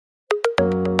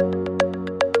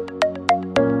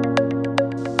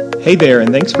Hey there,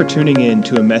 and thanks for tuning in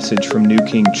to a message from New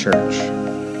King Church.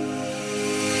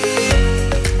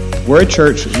 We're a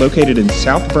church located in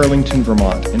South Burlington,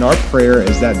 Vermont, and our prayer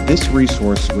is that this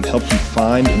resource would help you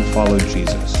find and follow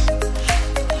Jesus.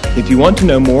 If you want to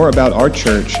know more about our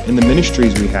church and the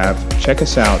ministries we have, check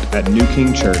us out at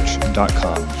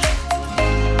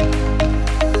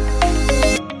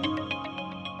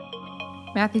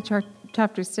newkingchurch.com. Matthew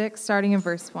chapter 6, starting in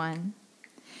verse 1.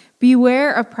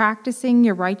 Beware of practicing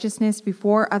your righteousness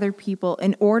before other people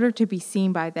in order to be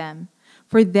seen by them,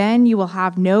 for then you will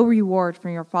have no reward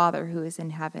from your Father who is in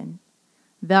heaven.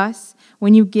 Thus,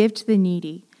 when you give to the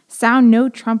needy, sound no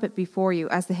trumpet before you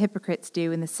as the hypocrites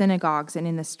do in the synagogues and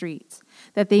in the streets,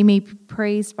 that they may be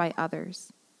praised by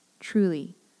others.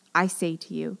 Truly, I say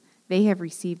to you, they have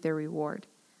received their reward.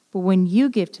 But when you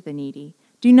give to the needy,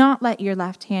 do not let your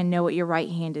left hand know what your right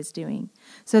hand is doing,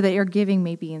 so that your giving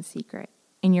may be in secret.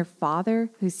 And your Father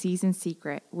who sees in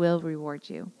secret will reward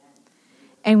you.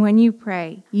 And when you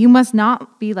pray, you must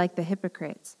not be like the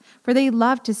hypocrites, for they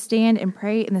love to stand and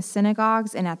pray in the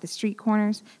synagogues and at the street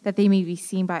corners, that they may be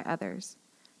seen by others.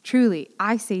 Truly,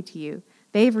 I say to you,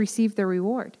 they have received their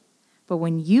reward. But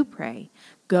when you pray,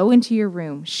 go into your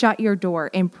room, shut your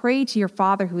door, and pray to your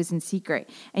Father who is in secret,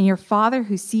 and your Father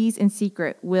who sees in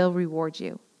secret will reward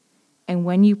you. And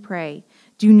when you pray,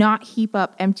 do not heap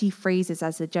up empty phrases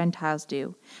as the Gentiles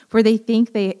do, for they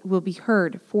think they will be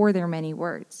heard for their many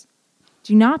words.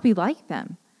 Do not be like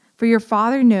them, for your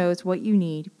Father knows what you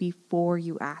need before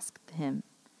you ask him.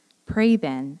 Pray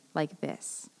then like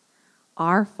this: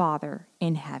 Our Father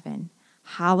in heaven,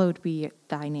 hallowed be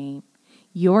thy name.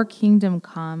 Your kingdom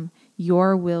come,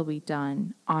 your will be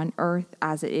done, on earth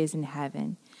as it is in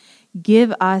heaven.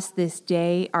 Give us this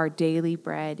day our daily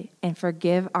bread, and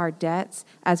forgive our debts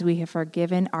as we have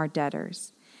forgiven our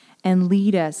debtors. And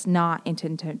lead us not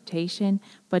into temptation,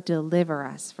 but deliver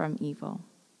us from evil.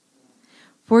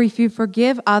 For if you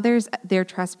forgive others their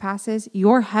trespasses,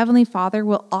 your heavenly Father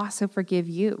will also forgive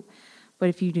you. But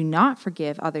if you do not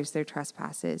forgive others their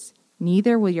trespasses,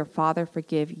 neither will your Father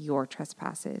forgive your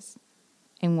trespasses.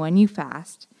 And when you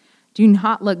fast, do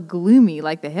not look gloomy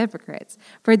like the hypocrites,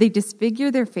 for they disfigure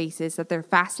their faces that their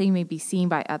fasting may be seen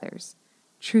by others.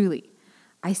 Truly,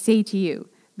 I say to you,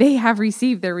 they have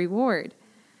received their reward.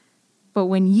 But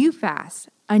when you fast,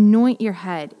 anoint your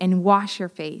head and wash your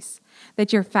face,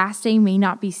 that your fasting may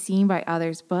not be seen by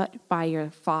others, but by your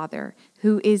Father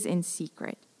who is in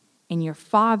secret. And your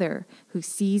Father who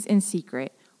sees in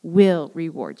secret will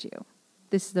reward you.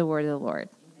 This is the word of the Lord.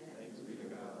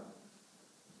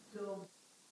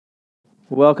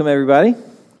 Welcome, everybody.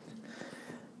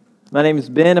 My name is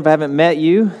Ben. If I haven't met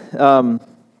you,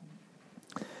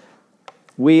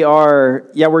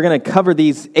 we're going to cover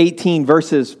these 18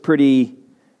 verses pretty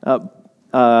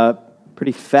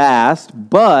fast.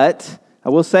 But I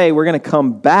will say we're going to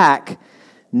come back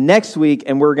next week,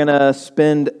 and we're going to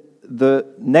spend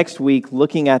the next week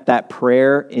looking at that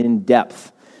prayer in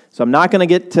depth. So I'm not going to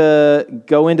get to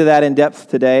go into that in depth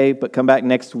today, but come back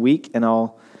next week, and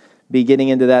I'll be getting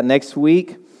into that next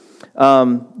week.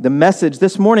 The message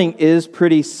this morning is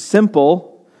pretty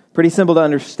simple to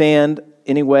understand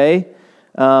anyway,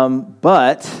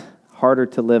 but harder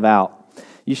to live out.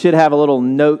 You should have a little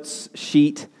notes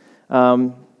sheet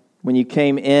when you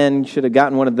came in. You should have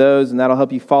gotten one of those, and that'll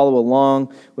help you follow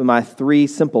along with my 3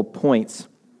 simple points.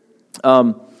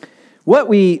 What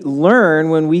we learn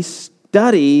when we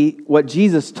study what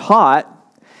Jesus taught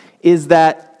is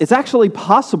that it's actually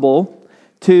possible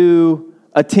to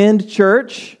attend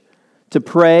church, to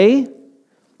pray,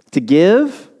 to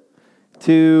give,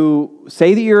 to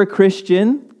say that you're a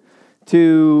Christian,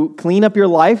 to clean up your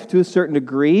life to a certain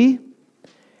degree,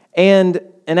 and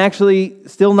actually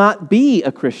still not be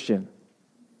a Christian.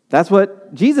 That's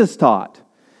what Jesus taught.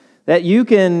 That you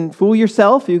can fool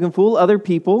yourself, you can fool other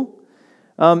people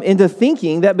into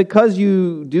thinking that because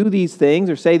you do these things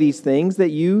or say these things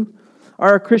that you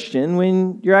are a Christian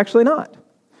when you're actually not.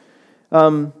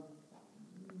 And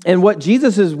what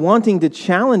Jesus is wanting to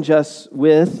challenge us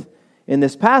with in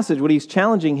this passage, what he's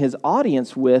challenging his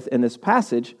audience with in this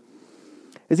passage,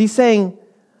 is he's saying,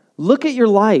 look at your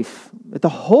life, at the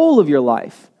whole of your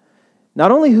life.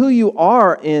 Not only who you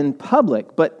are in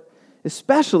public, but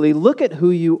especially look at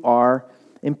who you are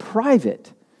in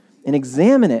private and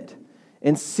examine it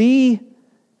and see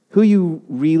who you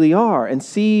really are and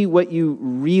see what you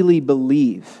really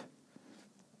believe.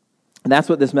 And that's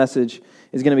what this message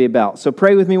is going to be about. So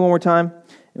pray with me one more time,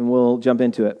 and we'll jump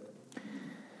into it.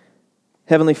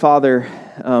 Heavenly Father,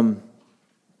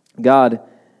 God,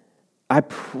 I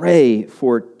pray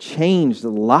for changed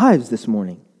lives this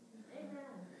morning.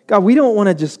 God, we don't want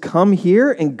to just come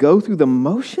here and go through the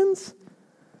motions.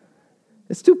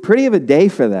 It's too pretty of a day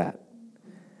for that.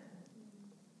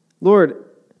 Lord,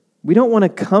 we don't want to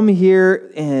come here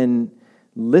and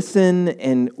listen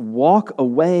and walk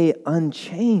away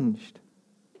unchanged.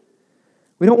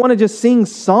 We don't want to just sing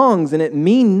songs and it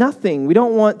mean nothing. We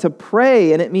don't want to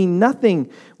pray and it mean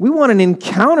nothing. We want an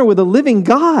encounter with a living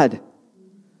God.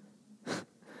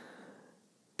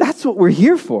 That's what we're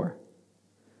here for.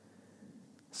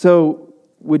 So,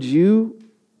 would you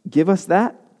give us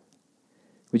that?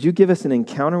 Would you give us an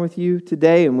encounter with you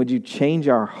today, and would you change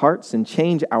our hearts and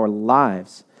change our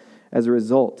lives as a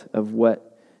result of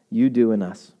what you do in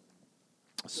us?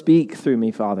 Speak through me,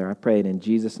 Father. I pray it in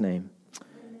Jesus' name.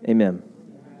 Amen.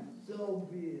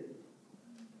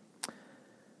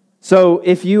 So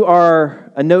if you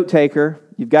are a note taker,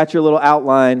 you've got your little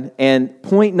outline, and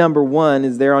point number 1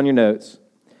 is there on your notes.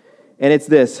 And it's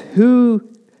this: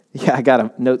 I got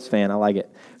a notes fan, I like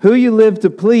it. Who you live to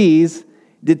please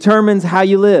determines how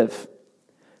you live.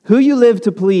 Who you live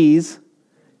to please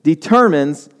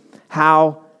determines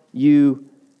how you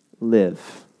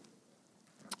live.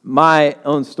 My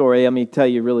own story, let me tell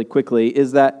you really quickly,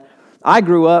 is that I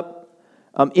grew up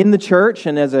in the church,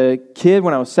 and as a kid,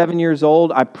 when I was 7 years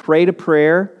old, I prayed a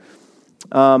prayer.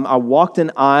 I walked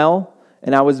an aisle,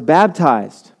 and I was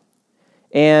baptized.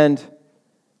 And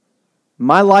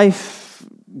my life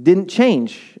didn't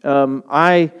change.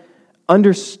 I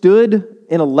understood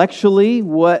intellectually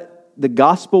what the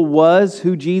gospel was,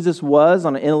 who Jesus was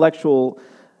on an intellectual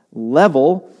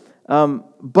level,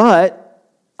 but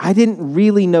I didn't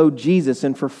really know Jesus,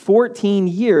 and for 14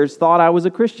 years thought I was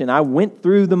a Christian. I went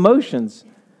through the motions.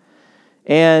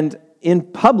 And in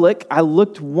public, I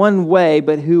looked one way,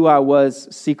 but who I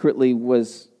was secretly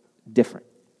was different.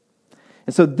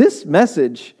 And so this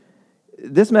message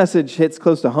hits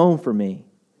close to home for me.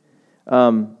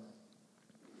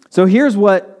 So here's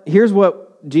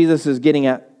what Jesus is getting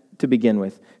at to begin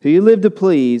with. Who you live to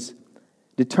please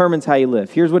determines how you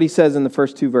live. Here's what he says in the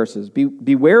first 2 verses.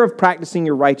 Beware of practicing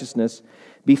your righteousness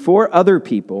before other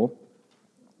people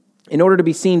in order to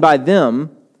be seen by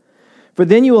them, for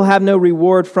then you will have no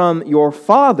reward from your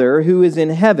Father who is in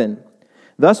heaven.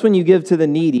 Thus, when you give to the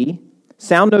needy,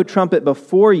 sound no trumpet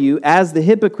before you, as the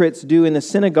hypocrites do in the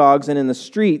synagogues and in the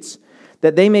streets,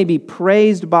 that they may be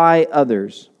praised by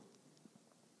others.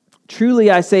 Truly,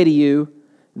 I say to you,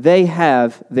 they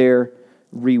have their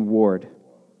reward.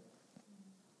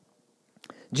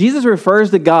 Jesus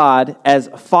refers to God as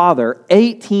Father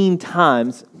 18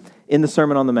 times in the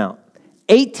Sermon on the Mount.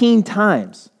 18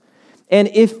 times. And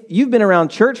if you've been around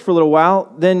church for a little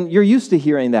while, then you're used to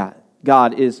hearing that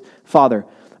God is Father.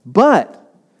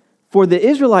 But for the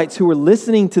Israelites who were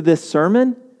listening to this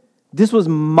sermon, this was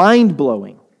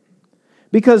mind-blowing.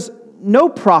 Because no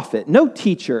prophet, no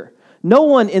teacher, no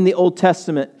one in the Old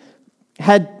Testament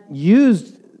had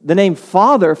used the name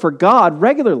Father for God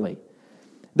regularly.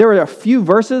 There are a few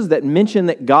verses that mention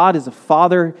that God is a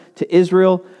father to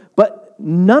Israel, but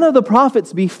none of the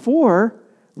prophets before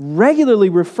regularly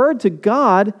referred to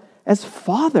God as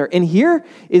Father. And here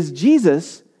is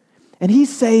Jesus, and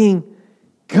he's saying,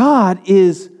 God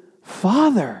is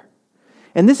Father.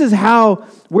 And this is how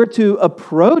we're to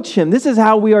approach him. This is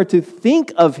how we are to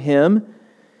think of him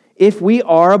if we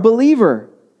are a believer.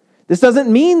 This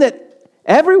doesn't mean that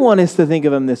everyone is to think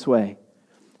of him this way.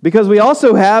 Because we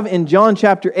also have in John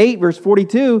chapter 8, verse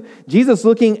 42, Jesus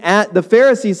looking at the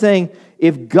Pharisees saying,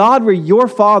 if God were your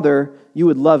Father, you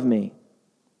would love me.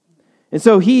 And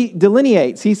so he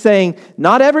delineates. He's saying,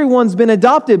 not everyone's been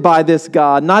adopted by this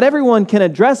God. Not everyone can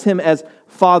address him as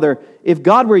Father. If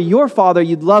God were your Father,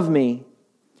 you'd love me.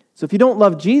 So if you don't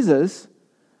love Jesus,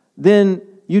 then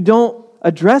you don't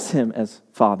address him as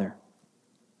Father.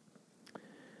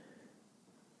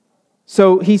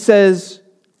 So he says,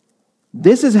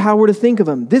 this is how we're to think of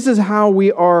him. This is how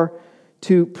we are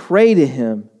to pray to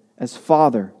him as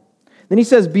Father. Then he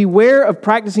says, beware of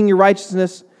practicing your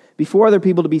righteousness before other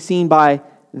people to be seen by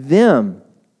them.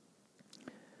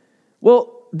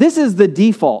 Well, this is the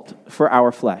default for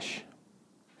our flesh.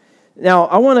 Now,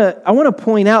 I want to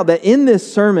point out that in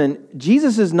this sermon,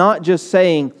 Jesus is not just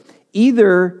saying,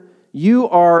 either you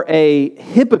are a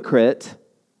hypocrite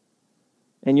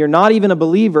and you're not even a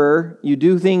believer, you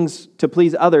do things to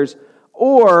please others,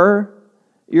 or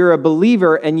you're a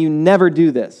believer and you never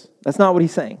do this. That's not what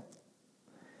he's saying.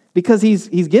 Because he's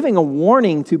giving a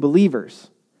warning to believers.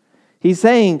 He's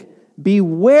saying,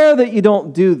 beware that you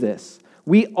don't do this.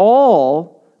 We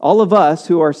all of us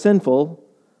who are sinful,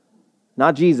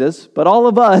 not Jesus, but all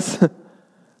of us,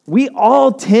 we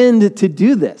all tend to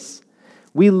do this.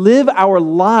 We live our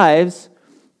lives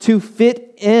to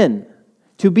fit in,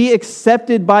 to be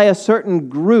accepted by a certain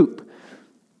group,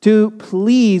 to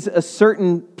please a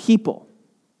certain people.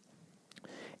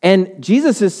 And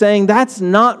Jesus is saying that's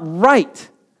not right.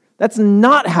 That's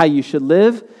not how you should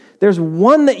live. There's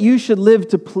one that you should live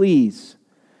to please,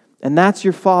 and that's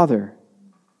your Father.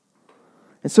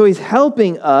 And so he's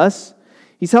helping us.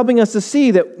 He's helping us to see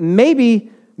that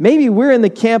maybe we're in the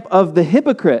camp of the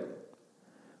hypocrite.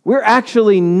 We're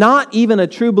actually not even a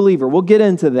true believer. We'll get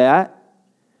into that.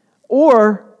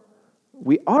 Or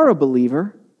we are a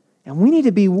believer, and we need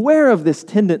to be aware of this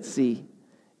tendency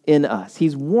in us.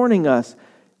 He's warning us,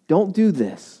 don't do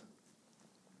this.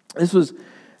 This was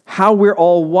how we're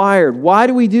all wired. Why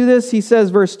do we do this? He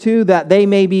says, verse 2, that they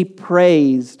may be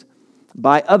praised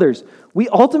by others. We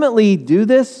ultimately do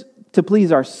this to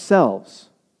please ourselves.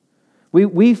 We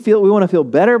want to feel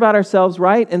better about ourselves,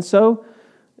 right? And so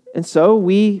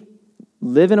we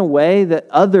live in a way that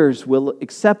others will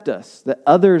accept us, that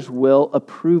others will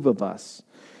approve of us.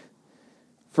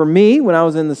 For me, when I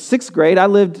was in the 6th grade, I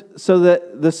lived so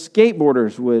that the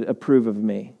skateboarders would approve of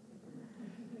me.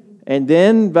 And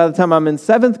then by the time I'm in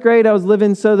 7th grade, I was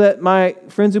living so that my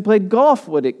friends who played golf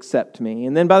would accept me.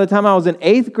 And then by the time I was in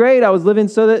 8th grade, I was living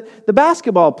so that the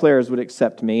basketball players would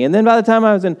accept me. And then by the time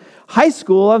I was in high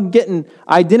school, I'm getting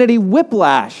identity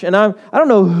whiplash. And I don't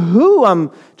know who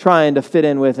I'm trying to fit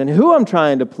in with and who I'm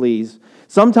trying to please.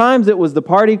 Sometimes it was the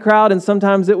party crowd, and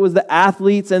sometimes it was the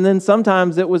athletes, and then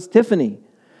sometimes it was Tiffany,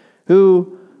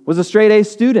 who was a straight A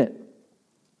student.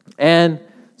 And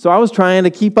so I was trying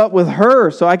to keep up with her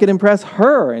so I could impress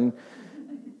her, and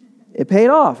it paid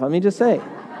off. Let me just say,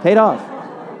 it paid off.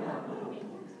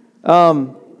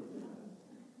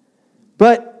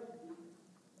 But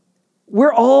we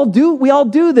all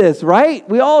do this, right?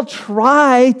 We all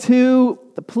try to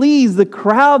please the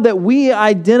crowd that we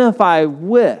identify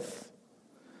with.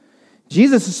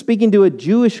 Jesus is speaking to a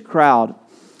Jewish crowd,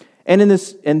 and in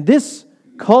this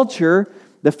culture,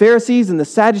 the Pharisees and the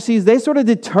Sadducees, they sort of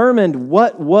determined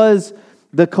what was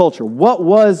the culture, what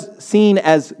was seen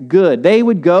as good. They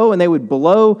would go and they would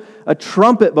blow a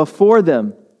trumpet before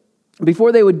them,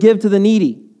 before they would give to the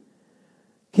needy.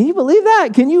 Can you believe that?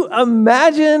 Can you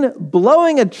imagine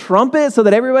blowing a trumpet so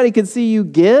that everybody could see you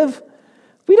give?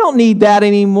 We don't need that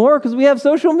anymore because we have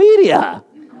social media,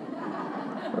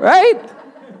 right?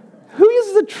 Who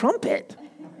uses a trumpet?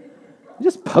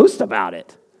 Just post about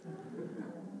it.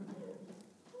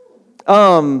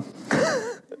 I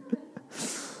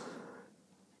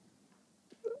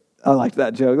liked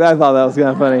that joke. I thought that was kind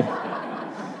of funny.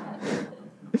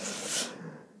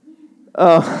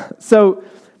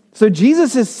 So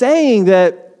Jesus is saying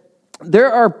that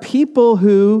there are people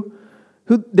who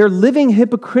they're living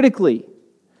hypocritically.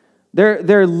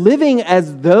 They're living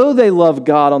as though they love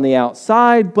God on the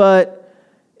outside, but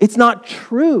it's not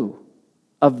true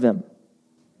of them.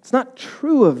 It's not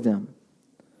true of them.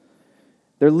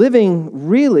 They're living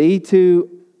really to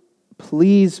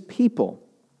please people.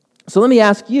 So let me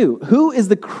ask you, who is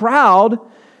the crowd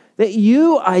that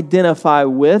you identify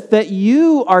with, that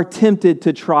you are tempted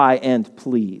to try and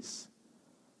please?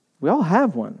 We all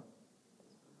have one,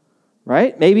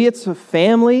 right? Maybe it's a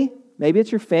family. Maybe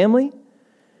it's your family.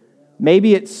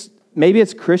 Maybe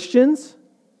it's Christians.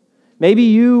 Maybe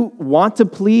you want to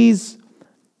please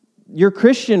your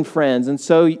Christian friends, and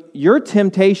so your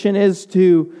temptation is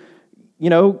to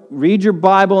read your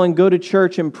Bible and go to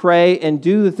church and pray and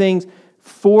do the things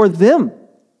for them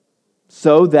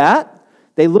so that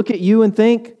they look at you and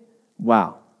think,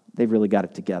 wow, they've really got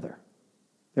it together.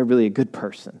 They're really a good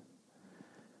person.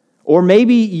 Or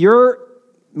maybe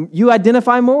you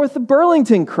identify more with the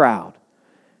Burlington crowd.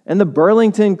 And the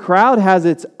Burlington crowd has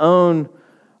its own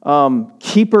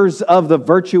keepers of the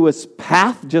virtuous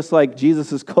path, just like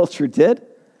Jesus' culture did.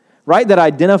 Right, that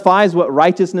identifies what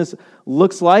righteousness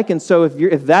looks like. And so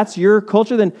if that's your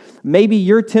culture, then maybe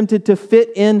you're tempted to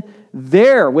fit in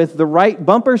there with the right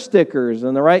bumper stickers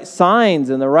and the right signs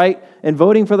and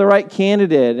voting for the right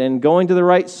candidate and going to the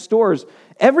right stores.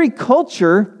 Every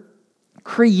culture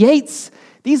creates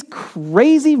these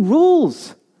crazy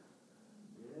rules.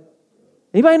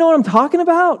 Anybody know what I'm talking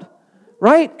about?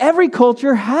 Right? Every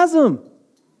culture has them.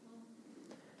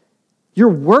 Your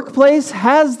workplace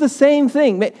has the same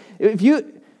thing. If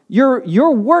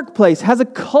your workplace has a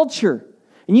culture,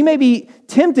 and you may be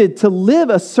tempted to live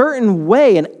a certain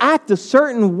way and act a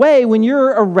certain way when you're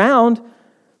around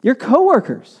your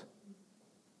coworkers.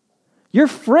 Your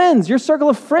friends, your circle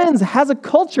of friends has a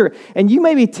culture, and you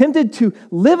may be tempted to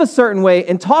live a certain way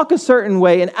and talk a certain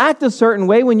way and act a certain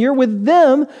way when you're with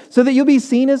them so that you'll be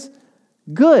seen as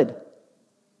good,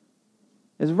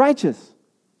 as righteous.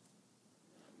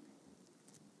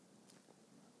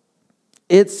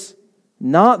 It's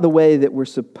not the way that we're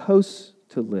supposed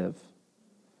to live.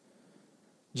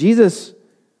 Jesus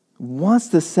wants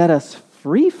to set us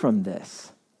free from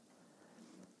this.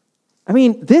 I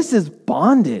mean, this is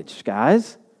bondage,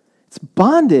 guys. It's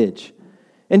bondage.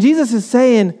 And Jesus is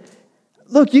saying,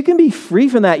 look, you can be free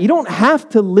from that. You don't have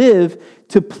to live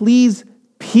to please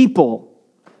people.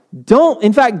 Don't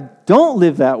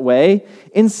live that way.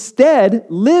 Instead,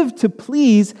 live to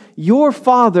please your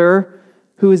Father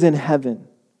who is in heaven.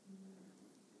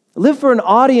 Live for an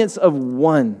audience of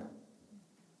one.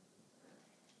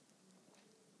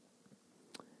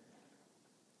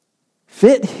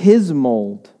 Fit His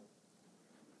mold.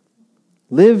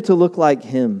 Live to look like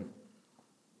Him.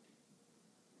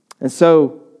 And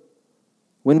so,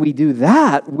 when we do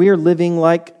that, we're living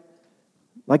like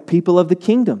people of the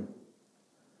kingdom.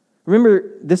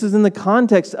 Remember, this is in the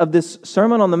context of this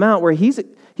Sermon on the Mount where He's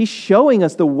showing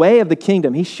us the way of the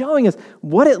kingdom. He's showing us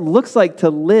what it looks like to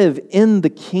live in the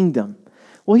kingdom.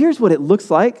 Well, here's what it looks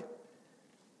like.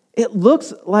 It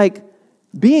looks like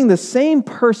being the same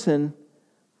person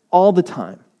all the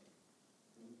time.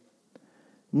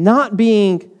 Not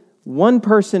being one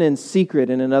person in secret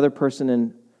and another person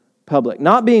in public.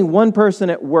 Not being one person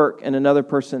at work and another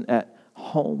person at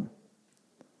home.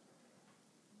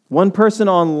 One person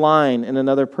online and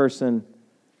another person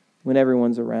when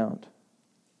everyone's around.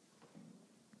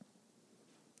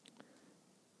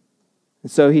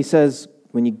 And so He says,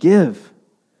 when you give,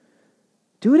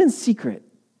 do it in secret.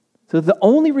 So the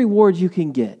only reward you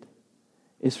can get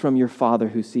is from your Father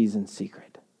who sees in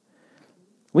secret.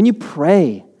 When you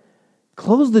pray,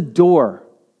 close the door.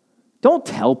 Don't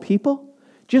tell people.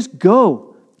 Just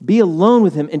go, be alone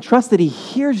with Him, and trust that He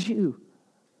hears you.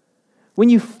 When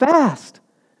you fast,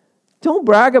 don't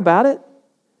brag about it.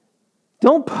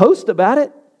 Don't post about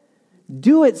it.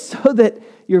 Do it so that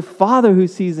your Father who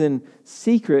sees in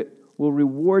secret will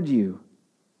reward you.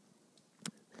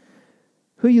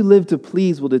 Who you live to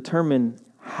please will determine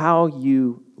how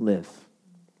you live.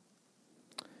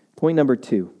 Point number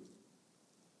 2.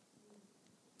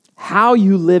 How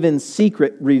you live in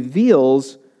secret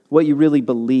reveals what you really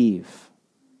believe.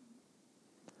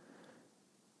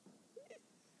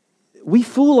 We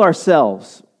fool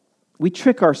ourselves. We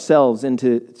trick ourselves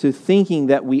into thinking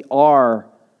that we are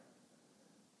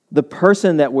the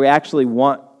person that we actually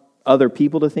want other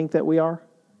people to think that we are.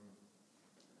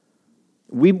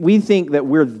 We think that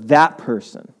we're that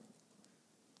person.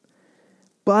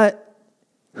 But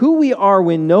who we are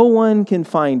when no one can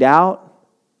find out,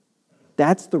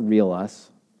 that's the real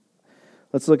us.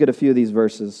 Let's look at a few of these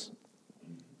verses.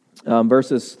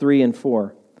 Verses 3 and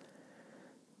 4.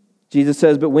 Jesus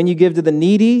says, "But when you give to the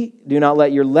needy, do not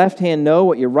let your left hand know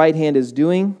what your right hand is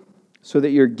doing, so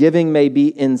that your giving may be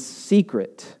in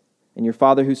secret, and your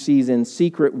Father who sees in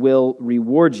secret will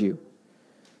reward you."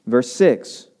 Verse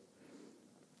 6,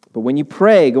 "But when you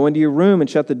pray, go into your room and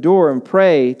shut the door and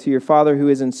pray to your Father who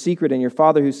is in secret, and your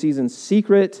Father who sees in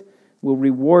secret will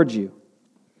reward you.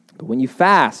 But when you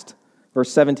fast," verse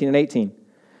 17 and 18,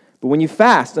 "But when you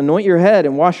fast, anoint your head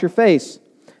and wash your face,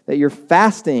 that your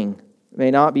fasting may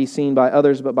not be seen by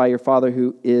others, but by your Father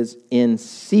who is in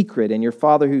secret. And your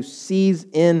Father who sees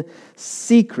in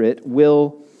secret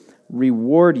will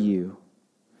reward you."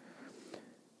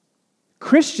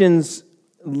 Christians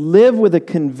live with a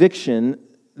conviction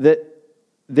that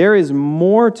there is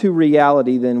more to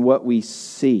reality than what we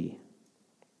see.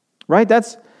 Right?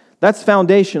 That's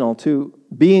foundational to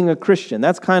being a Christian.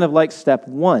 That's kind of like step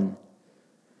 1.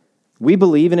 We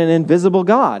believe in an invisible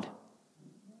God.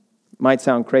 Might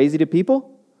sound crazy to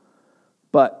people,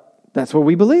 but that's what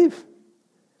we believe.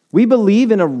 We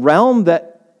believe in a realm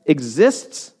that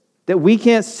exists that we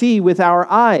can't see with our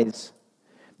eyes.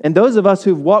 And those of us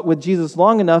who've walked with Jesus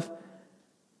long enough,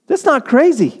 that's not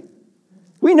crazy.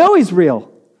 We know He's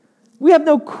real. We have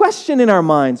no question in our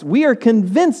minds. We are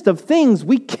convinced of things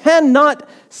we cannot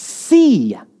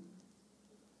see,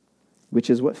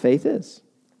 which is what faith is.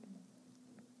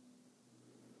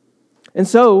 And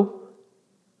so,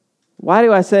 why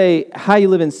do I say how you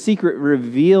live in secret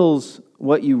reveals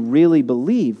what you really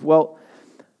believe? Well,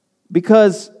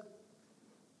 because,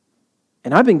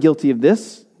 and I've been guilty of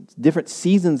this, different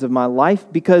seasons of my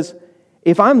life, because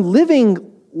if I'm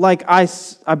living like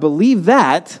I believe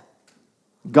that,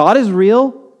 God is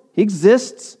real, He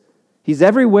exists, He's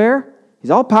everywhere,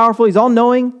 He's all powerful, He's all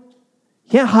knowing,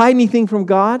 you can't hide anything from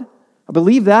God. I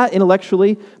believe that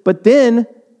intellectually, but then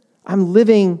I'm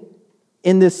living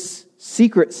in this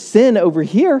secret sin over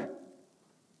here,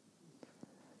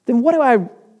 then what do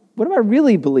I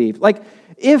really believe? Like,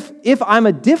 if I'm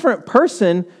a different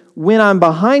person when I'm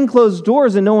behind closed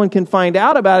doors and no one can find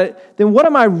out about it, then what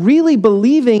am I really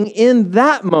believing in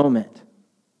that moment?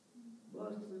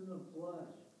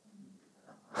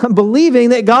 believing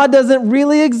that God doesn't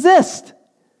really exist.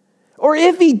 Or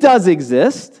if He does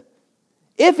exist,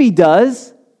 if He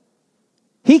does,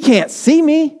 He can't see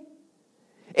me.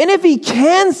 And if He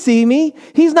can see me,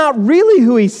 He's not really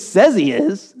who He says He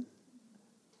is.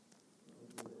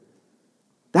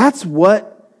 That's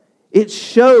what it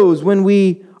shows when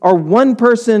we are one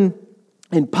person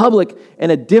in public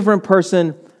and a different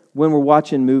person when we're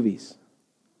watching movies.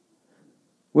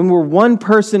 When we're one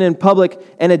person in public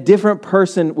and a different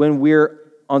person when we're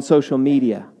on social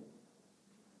media.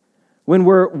 When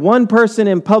we're one person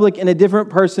in public and a different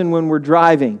person when we're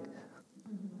driving.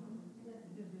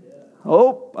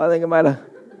 Oh, I think I might have...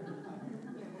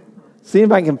 See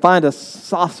if I can find a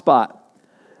soft spot.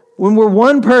 When we're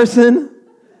one person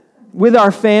with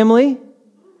our family,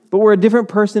 but we're a different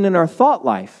person in our thought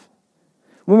life.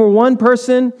 When we're one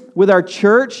person with our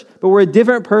church, but we're a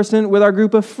different person with our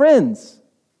group of friends.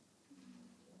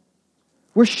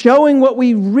 We're showing what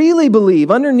we really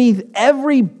believe. Underneath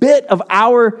every bit of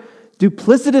our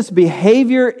duplicitous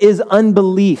behavior is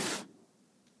unbelief.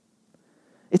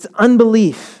 It's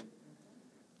unbelief.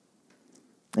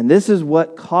 And this is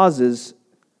what causes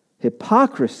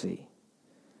hypocrisy.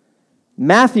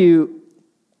 Matthew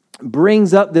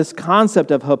brings up this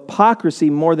concept of hypocrisy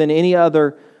more than any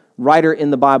other writer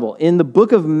in the Bible. In the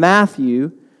book of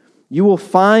Matthew, you will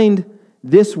find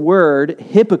this word,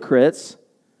 hypocrites,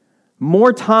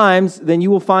 more times than you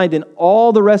will find in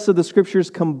all the rest of the scriptures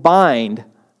combined.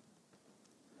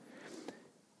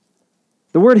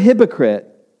 The word hypocrite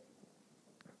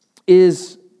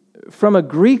is from a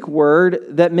Greek word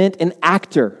that meant an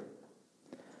actor,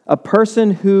 a person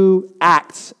who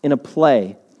acts in a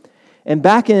play. And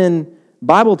back in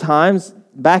Bible times,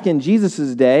 back in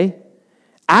Jesus' day,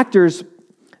 actors,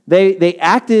 they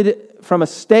acted from a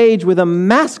stage with a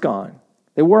mask on.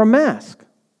 They wore a mask.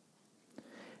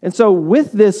 And so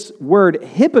with this word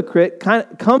hypocrite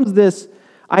comes this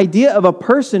idea of a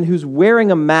person who's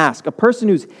wearing a mask, a person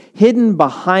who's hidden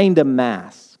behind a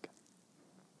mask.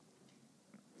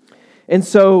 And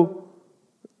so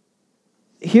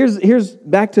here's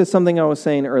back to something I was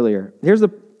saying earlier. Here's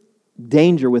the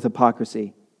danger with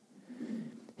hypocrisy.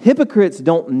 Hypocrites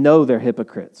don't know they're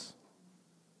hypocrites.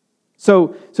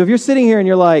 So if you're sitting here and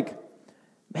you're like,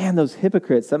 man, those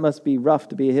hypocrites, that must be rough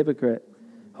to be a hypocrite.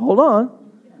 Hold on.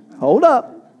 Hold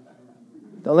up.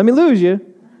 Don't let me lose you.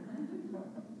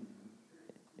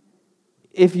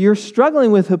 If you're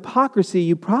struggling with hypocrisy,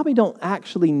 you probably don't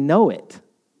actually know it.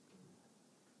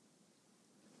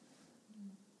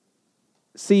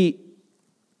 See,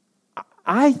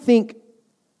 I think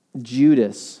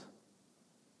Judas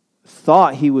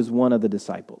thought he was one of the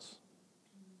disciples.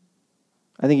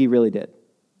 I think he really did.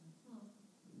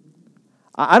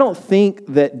 I don't think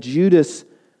that Judas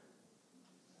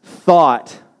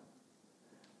thought,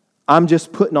 I'm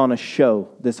just putting on a show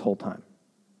this whole time.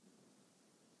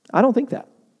 I don't think that.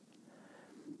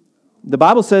 The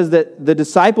Bible says that the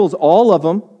disciples, all of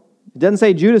them, it doesn't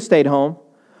say Judas stayed home,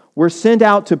 were sent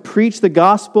out to preach the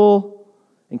gospel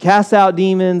and cast out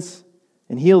demons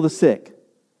and heal the sick.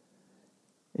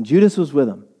 And Judas was with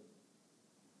them,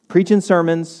 preaching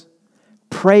sermons,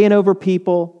 praying over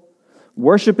people,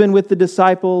 worshiping with the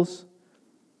disciples,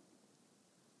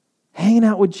 hanging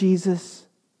out with Jesus,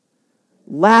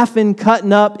 laughing,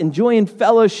 cutting up, enjoying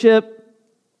fellowship.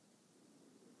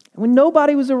 And when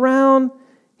nobody was around,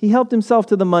 he helped himself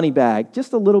to the money bag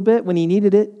just a little bit when he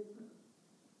needed it.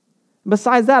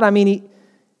 Besides that, I mean,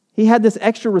 he had this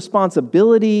extra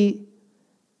responsibility.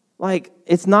 Like,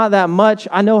 it's not that much.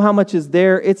 I know how much is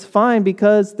there. It's fine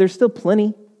because there's still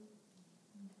plenty.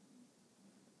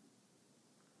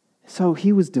 So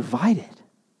he was divided.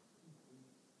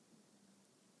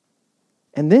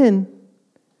 And then,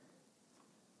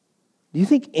 do you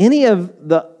think any of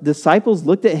the disciples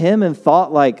looked at him and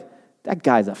thought like, that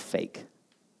guy's a fake?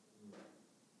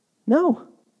 No.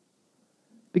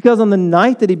 Because on the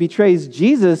night that he betrays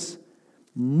Jesus,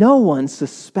 no one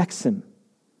suspects him.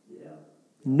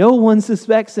 No one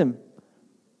suspects him.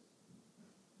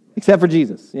 Except for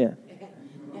Jesus. Yeah.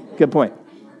 Good point.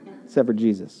 Except for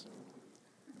Jesus.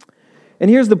 And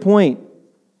here's the point.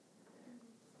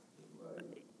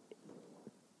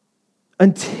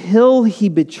 Until he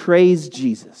betrays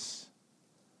Jesus,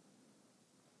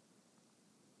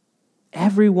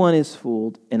 everyone is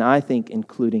fooled, and I think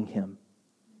including him.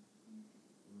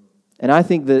 And I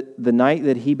think that the night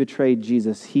that he betrayed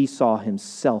Jesus, he saw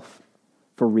himself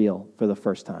for real for the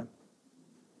first time.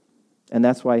 And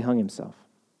that's why he hung himself.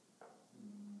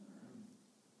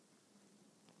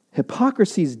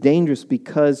 Hypocrisy is dangerous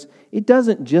because it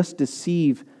doesn't just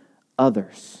deceive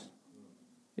others.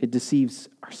 It deceives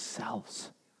ourselves.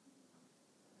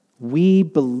 we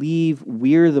believe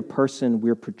we're the person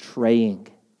we're portraying.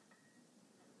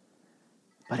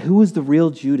 But who was the real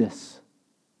Judas?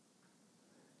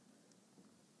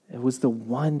 It was the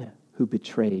one who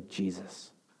betrayed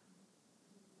Jesus.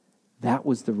 That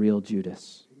was the real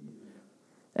Judas.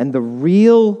 And the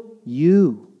real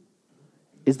you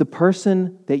is the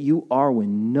person that you are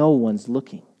when no one's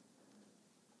looking.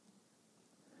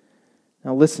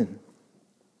 Now listen,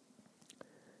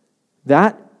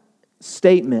 that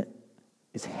statement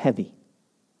is heavy.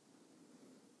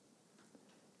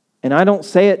 And I don't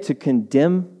say it to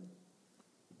condemn,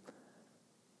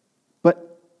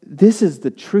 but this is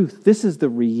the truth. This is the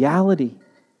reality.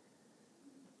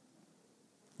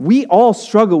 We all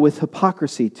struggle with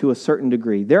hypocrisy to a certain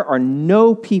degree. There are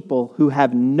no people who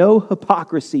have no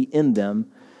hypocrisy in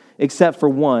them except for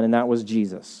one, and that was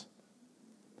Jesus.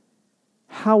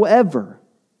 However,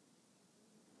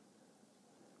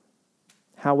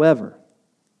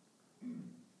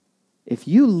 if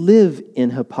you live in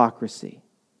hypocrisy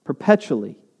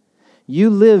perpetually, you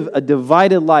live a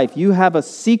divided life, you have a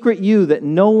secret you that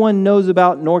no one knows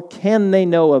about, nor can they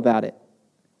know about it,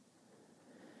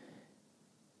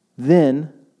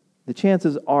 then the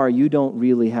chances are you don't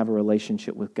really have a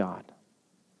relationship with God.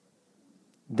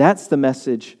 That's the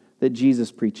message that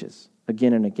Jesus preaches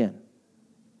again and again.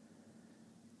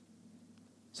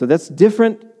 So that's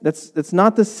different. That's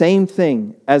not the same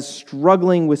thing as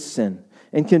struggling with sin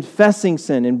and confessing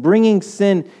sin and bringing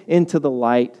sin into the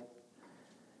light.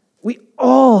 We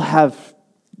all have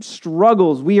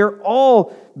struggles. We are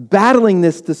all battling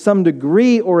this to some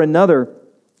degree or another.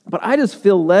 But I just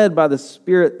feel led by the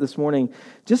Spirit this morning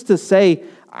just to say,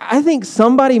 I think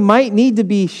somebody might need to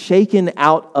be shaken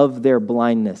out of their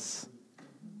blindness.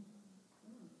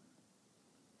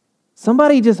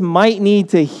 Somebody just might need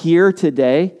to hear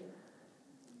today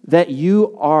that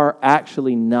you are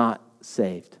actually not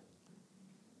saved.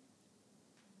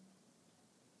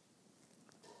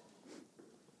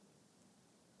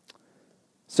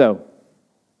 So,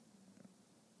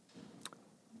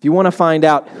 if you want to find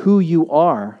out who you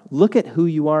are, look at who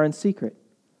you are in secret.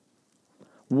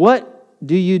 What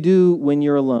do you do when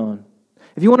you're alone?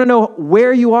 If you want to know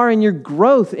where you are in your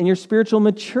growth, in your spiritual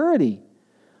maturity,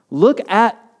 look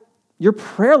at your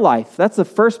prayer life. That's the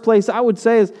first place I would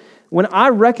say is when I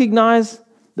recognize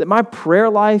that my prayer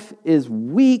life is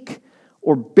weak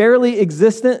or barely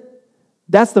existent,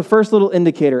 that's the first little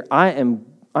indicator. I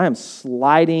am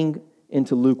sliding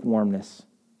into lukewarmness.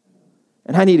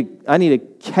 And I need to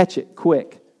catch it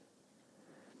quick.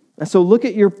 And so look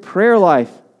at your prayer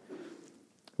life.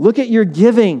 Look at your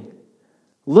giving.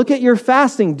 Look at your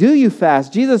fasting. Do you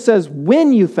fast? Jesus says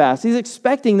when you fast. He's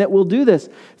expecting that we'll do this.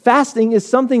 Fasting is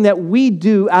something that we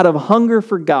do out of hunger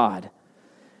for God.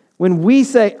 When we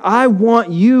say, I want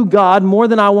you, God, more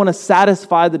than I want to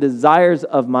satisfy the desires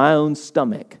of my own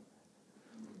stomach.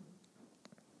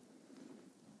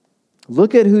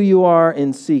 Look at who you are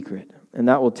in secret, and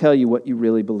that will tell you what you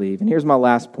really believe. And here's my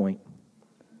last point.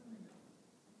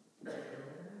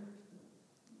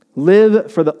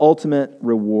 Live for the ultimate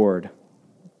reward.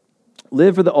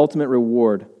 Live for the ultimate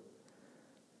reward.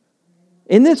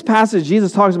 In this passage,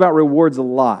 Jesus talks about rewards a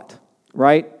lot,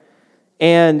 right?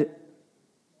 And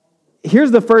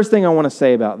here's the first thing I want to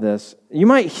say about this. You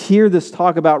might hear this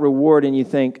talk about reward and you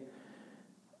think,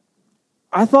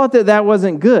 I thought that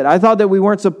wasn't good. I thought that we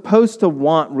weren't supposed to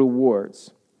want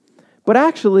rewards. But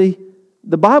actually,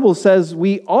 the Bible says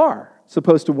we are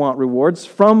supposed to want rewards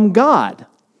from God,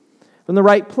 from the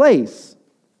right place.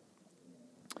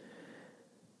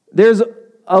 There's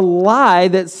a lie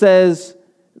that says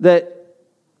that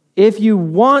if you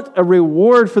want a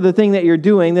reward for the thing that you're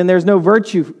doing, then there's no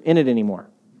virtue in it anymore.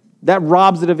 That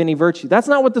robs it of any virtue. That's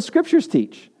not what the Scriptures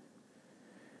teach.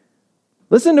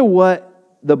 Listen to what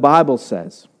the Bible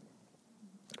says.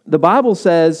 The Bible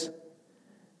says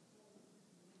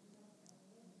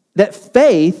that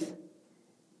faith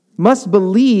must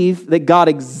believe that God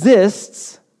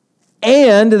exists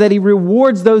and that He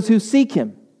rewards those who seek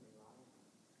Him.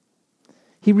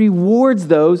 He rewards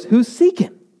those who seek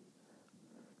Him.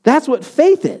 That's what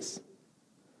faith is.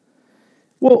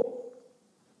 Well,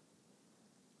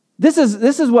 This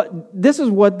is what this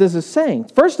is saying.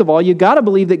 First of all, you got to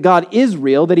believe that God is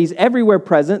real, that He's everywhere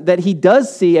present, that He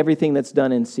does see everything that's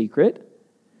done in secret.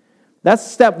 That's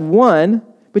step one.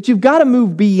 But you've got to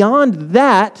move beyond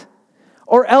that,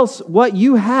 or else what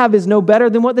you have is no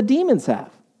better than what the demons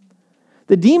have.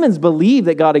 The demons believe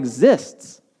that God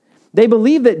exists. They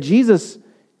believe that Jesus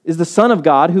is the Son of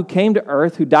God who came to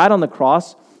earth, who died on the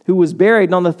cross, who was buried,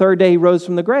 and on the third day He rose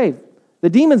from the grave.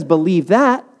 The demons believe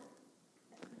that.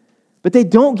 But they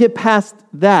don't get past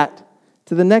that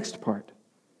to the next part.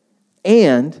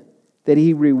 and that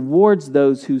He rewards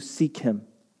those who seek Him.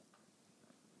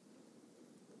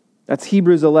 That's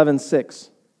Hebrews 11:6.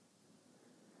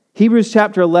 Hebrews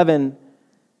chapter 11,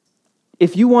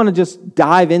 if you want to just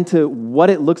dive into what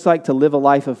it looks like to live a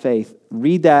life of faith,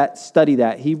 read that, study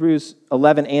that. Hebrews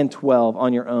 11 and 12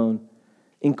 on your own.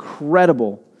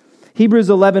 Incredible. Hebrews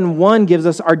 11:1 gives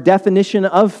us our definition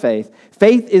of faith.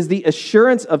 Faith is the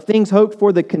assurance of things hoped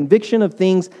for, the conviction of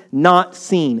things not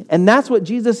seen. And that's what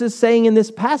Jesus is saying in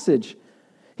this passage.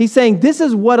 He's saying this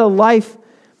is what a life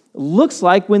looks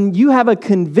like when you have a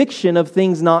conviction of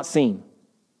things not seen.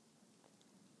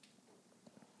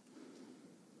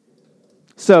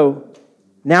 So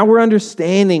now we're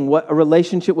understanding what a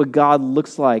relationship with God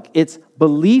looks like. It's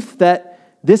belief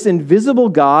that this invisible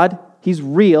God, He's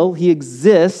real, He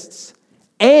exists,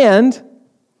 and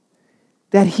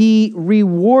that He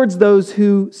rewards those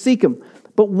who seek Him.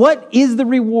 But what is the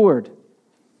reward?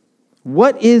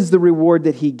 What is the reward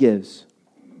that He gives?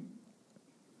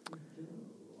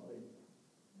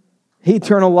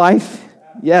 Eternal life?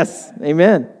 Yes,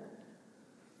 amen.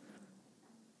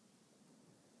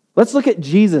 Let's look at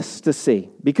Jesus to see,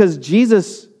 because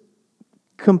Jesus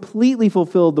completely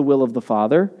fulfilled the will of the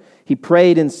Father. He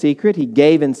prayed in secret, He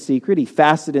gave in secret, He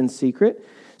fasted in secret.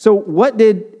 So what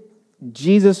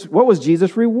was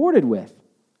Jesus rewarded with?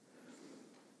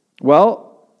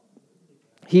 Well,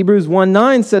 Hebrews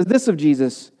 1:9 says this of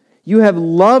Jesus, "You have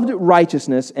loved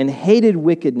righteousness and hated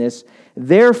wickedness,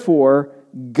 therefore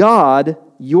God,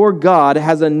 your God,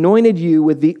 has anointed you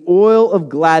with the oil of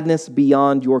gladness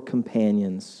beyond your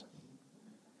companions."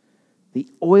 The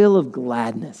oil of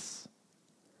gladness.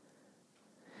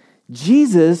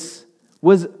 Jesus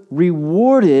was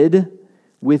rewarded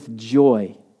with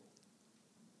joy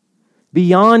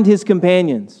beyond His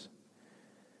companions.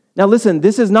 Now listen,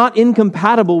 this is not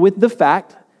incompatible with the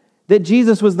fact that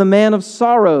Jesus was the man of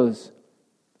sorrows,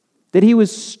 that He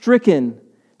was stricken,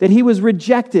 that He was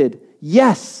rejected.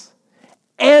 Yes,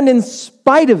 and in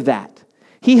spite of that,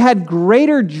 He had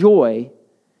greater joy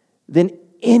than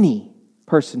any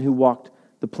person who walked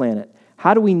the planet.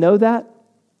 How do we know that?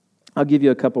 I'll give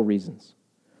you a couple reasons.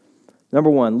 Number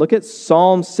one, look at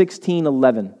Psalm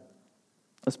 16:11.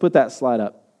 Let's put that slide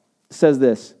up. It says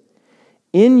this,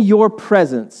 "In your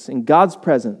presence, in God's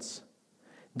presence,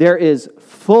 there is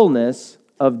fullness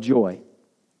of joy.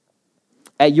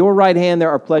 At your right hand there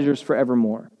are pleasures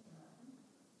forevermore."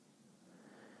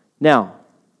 Now,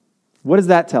 what does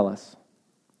that tell us?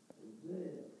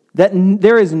 That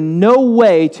there is no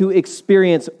way to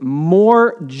experience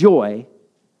more joy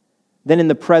than in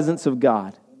the presence of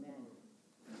God.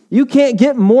 You can't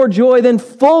get more joy than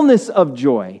fullness of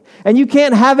joy. And you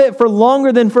can't have it for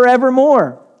longer than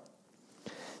forevermore.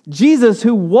 Jesus,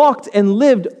 who walked and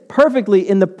lived perfectly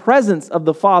in the presence of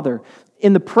the Father,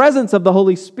 in the presence of the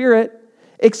Holy Spirit,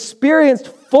 experienced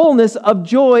fullness of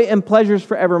joy and pleasures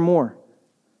forevermore.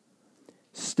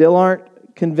 Still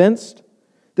aren't convinced?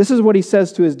 This is what He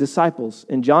says to His disciples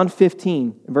in John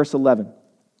 15, verse 11.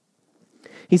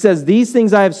 He says, "These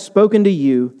things I have spoken to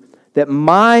you, that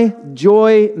my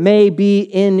joy may be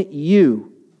in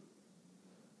you,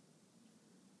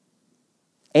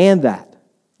 and that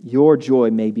your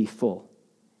joy may be full."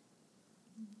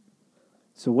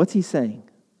 So what's He saying?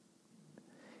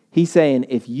 He's saying,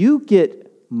 if you get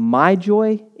my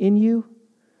joy in you,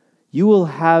 you will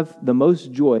have the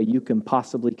most joy you can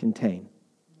possibly contain.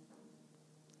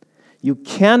 You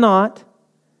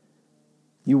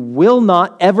will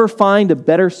not ever find a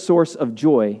better source of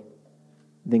joy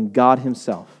than God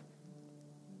Himself.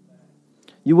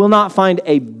 You will not find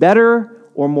a better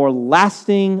or more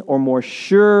lasting or more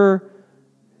sure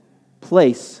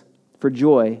place for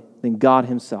joy than God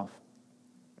Himself.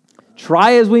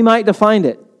 Try as we might to find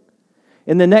it.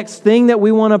 In the next thing that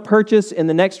we want to purchase, in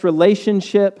the next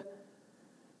relationship,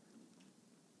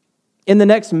 in the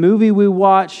next movie we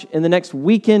watch, in the next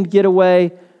weekend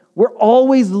getaway, we're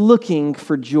always looking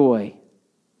for joy.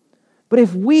 But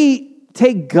if we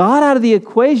take God out of the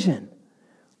equation,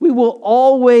 we will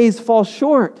always fall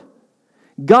short.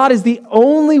 God is the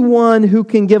only one who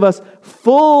can give us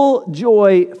full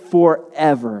joy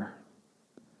forever.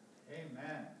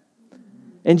 Amen.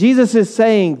 And Jesus is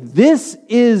saying, this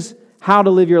is how to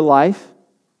live your life,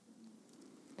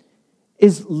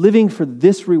 is living for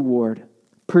this reward.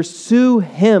 Pursue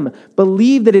Him.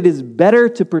 Believe that it is better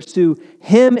to pursue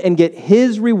Him and get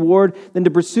His reward than to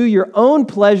pursue your own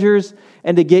pleasures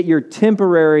and to get your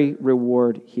temporary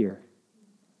reward here.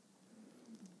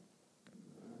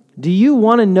 Do you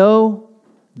want to know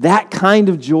that kind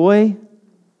of joy?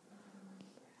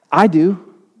 I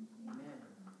do.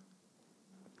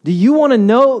 Do you want to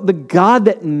know the God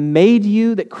that made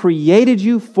you, that created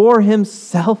you for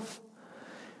Himself?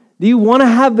 Do you want to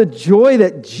have the joy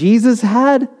that Jesus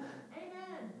had?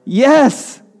 Amen.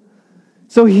 Yes.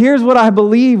 So here's what I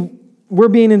believe we're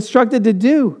being instructed to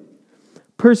do.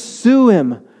 Pursue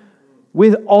Him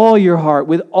with all your heart,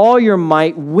 with all your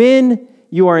might, when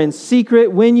you are in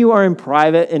secret, when you are in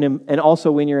private, and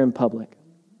also when you're in public.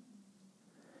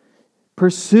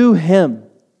 Pursue Him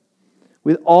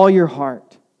with all your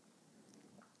heart.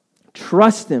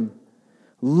 Trust Him.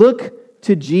 Look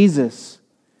to Jesus,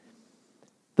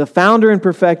 the founder and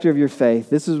perfecter of your faith.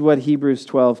 This is what Hebrews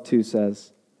 12:2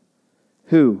 says.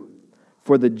 Who,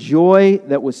 for the joy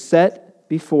that was set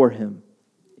before Him,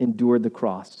 endured the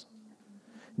cross.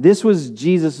 This was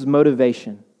Jesus'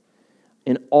 motivation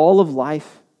in all of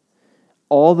life,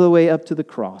 all the way up to the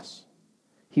cross.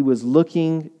 He was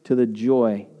looking to the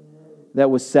joy that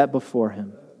was set before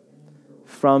Him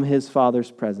from His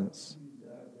Father's presence.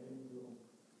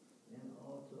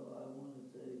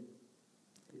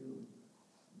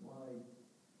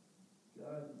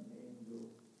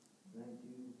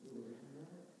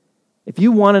 If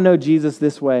you want to know Jesus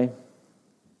this way,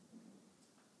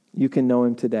 you can know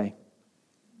Him today.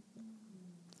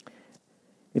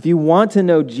 If you want to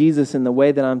know Jesus in the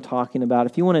way that I'm talking about,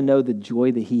 if you want to know the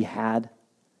joy that He had,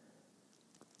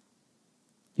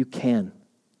 you can.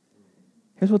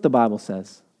 Here's what the Bible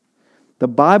says. The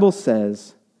Bible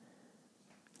says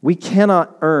we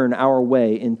cannot earn our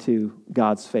way into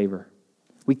God's favor.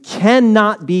 We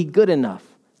cannot be good enough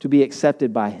to be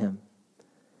accepted by Him.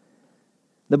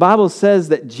 The Bible says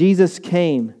that Jesus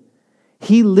came.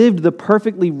 He lived the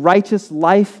perfectly righteous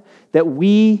life that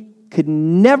we could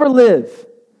never live.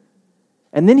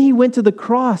 And then He went to the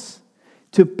cross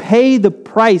to pay the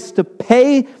price, to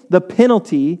pay the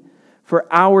penalty for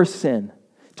our sin,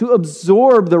 to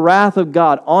absorb the wrath of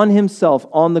God on Himself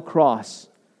on the cross.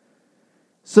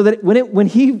 So that when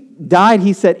He died,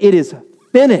 He said, "It is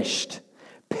finished,"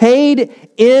 paid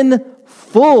in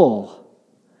full.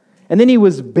 And then He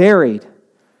was buried.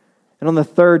 And on the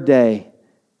third day,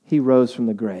 He rose from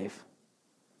the grave.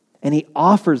 And He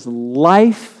offers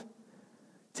life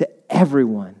to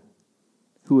everyone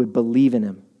who would believe in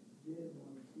Him.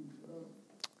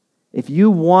 If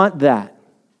you want that,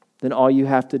 then all you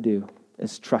have to do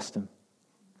is trust Him.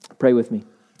 Pray with me.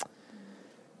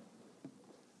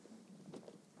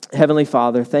 Heavenly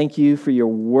Father, thank You for Your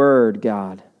word,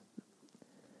 God.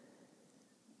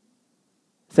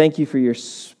 Thank You for Your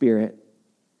Spirit.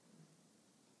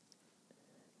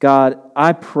 God,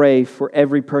 I pray for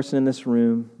every person in this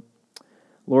room.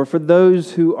 Lord, for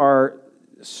those who are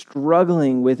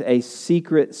struggling with a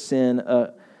secret sin,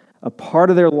 a part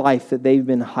of their life that they've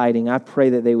been hiding, I pray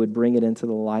that they would bring it into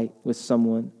the light with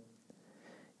someone.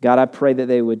 God, I pray that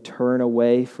they would turn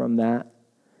away from that.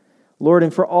 Lord,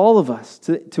 and for all of us,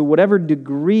 to whatever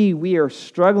degree we are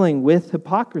struggling with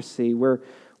hypocrisy, we're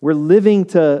living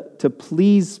to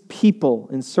please people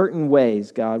in certain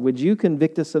ways, God. Would You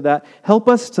convict us of that? Help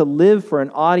us to live for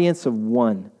an audience of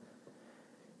one.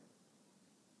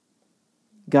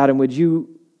 God, and would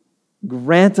You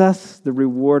grant us the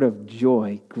reward of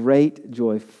joy, great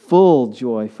joy, full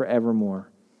joy forevermore.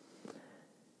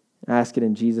 I ask it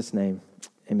in Jesus' name.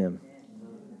 Amen.